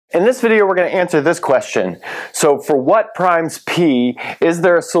In this video, we're going to answer this question. So for what primes P is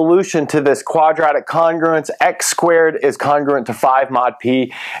there a solution to this quadratic congruence x squared is congruent to 5 mod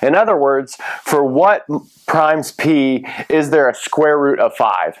P? In other words, for what primes P is there a square root of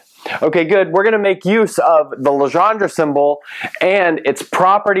 5? Okay, good. We're going to make use of the Legendre symbol and its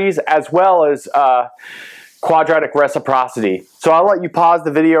properties as well as quadratic reciprocity. So I'll let you pause the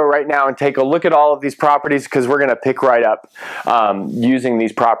video right now and take a look at all of these properties because we're going to pick right up using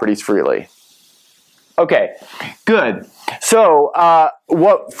these properties freely. Okay, good. So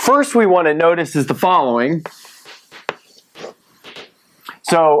what first we want to notice is the following.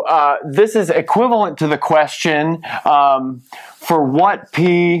 So this is equivalent to the question for what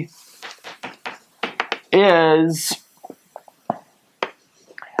P is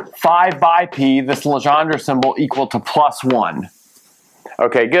 5 by P, this Legendre symbol, equal to +1.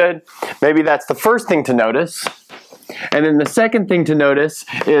 Okay, good. Maybe that's the first thing to notice. And then the second thing to notice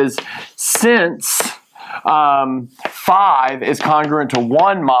is since 5 is congruent to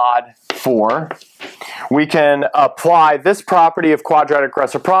 1 mod 4, we can apply this property of quadratic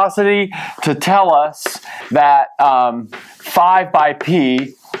reciprocity to tell us that 5 by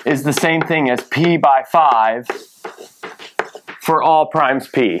P is the same thing as P by 5 for all primes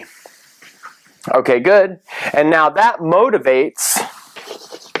P. Okay, good. And now that motivates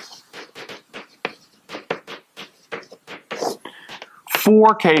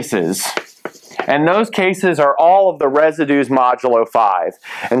four cases. And those cases are all of the residues modulo 5.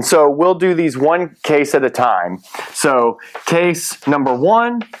 And so we'll do these one case at a time. So case number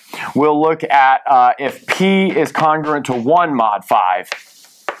 1, we'll look at if P is congruent to 1 mod 5.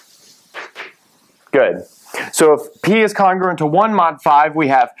 Good. So if P is congruent to 1 mod 5, we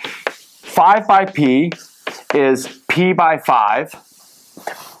have 5 by P is P by 5.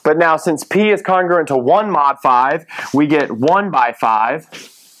 But now since P is congruent to 1 mod 5, we get 1 by 5.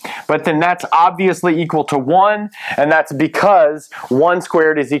 But then that's obviously equal to 1, and that's because 1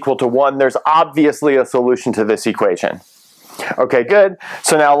 squared is equal to 1. There's obviously a solution to this equation. Okay, good.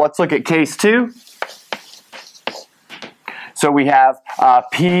 So now let's look at case 2. So we have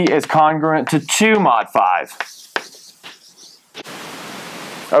P is congruent to 2 mod 5.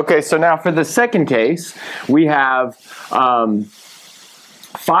 Okay, so now for the second case, we have 5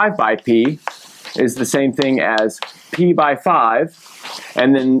 by P is the same thing as P by 5.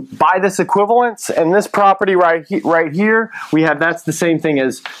 And then by this equivalence and this property right here, we have that's the same thing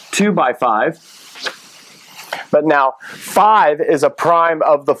as 2 by 5. But now 5 is a prime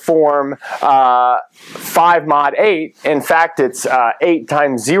of the form 5 mod 8. In fact, it's 8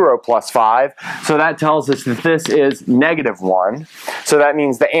 times 0 plus 5. So that tells us that this is -1. So that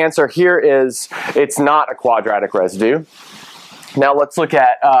means the answer here is it's not a quadratic residue. Now let's look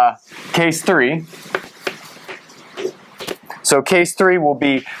at case 3. So case 3 will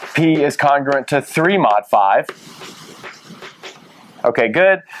be P is congruent to 3 mod 5. Okay,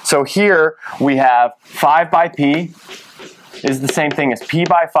 good. So here we have 5 by P is the same thing as P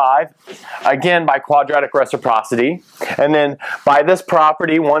by 5, again by quadratic reciprocity. And then by this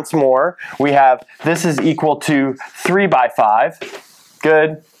property, once more, we have this is equal to 3 by 5.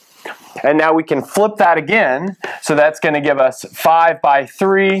 Good. And now we can flip that again. So that's going to give us 5 by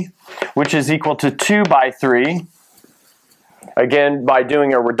 3, which is equal to 2 by 3. Again, by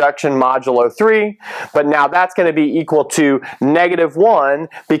doing a reduction modulo 3, but now that's going to be equal to -1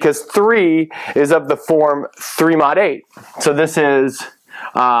 because 3 is of the form 3 mod 8. So this is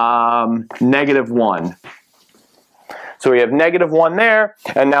 -1. So we have -1 there,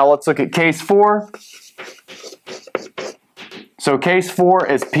 and now let's look at case 4. So case 4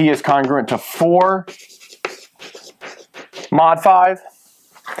 is P is congruent to 4 mod 5.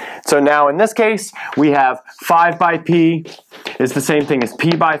 So now in this case, we have 5 by P is the same thing as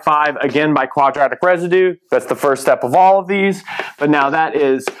P by 5, again by quadratic residue. That's the first step of all of these. But now that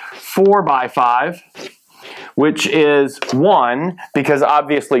is 4 by 5, which is 1, because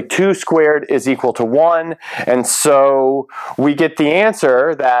obviously 2 squared is equal to 1. And so we get the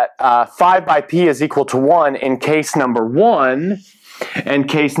answer that 5 by P is equal to 1 in case number 1 and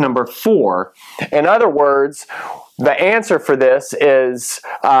case number 4. In other words, the answer for this is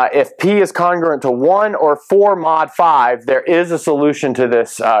if P is congruent to 1 or 4 mod 5, there is a solution to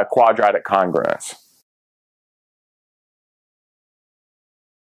this quadratic congruence.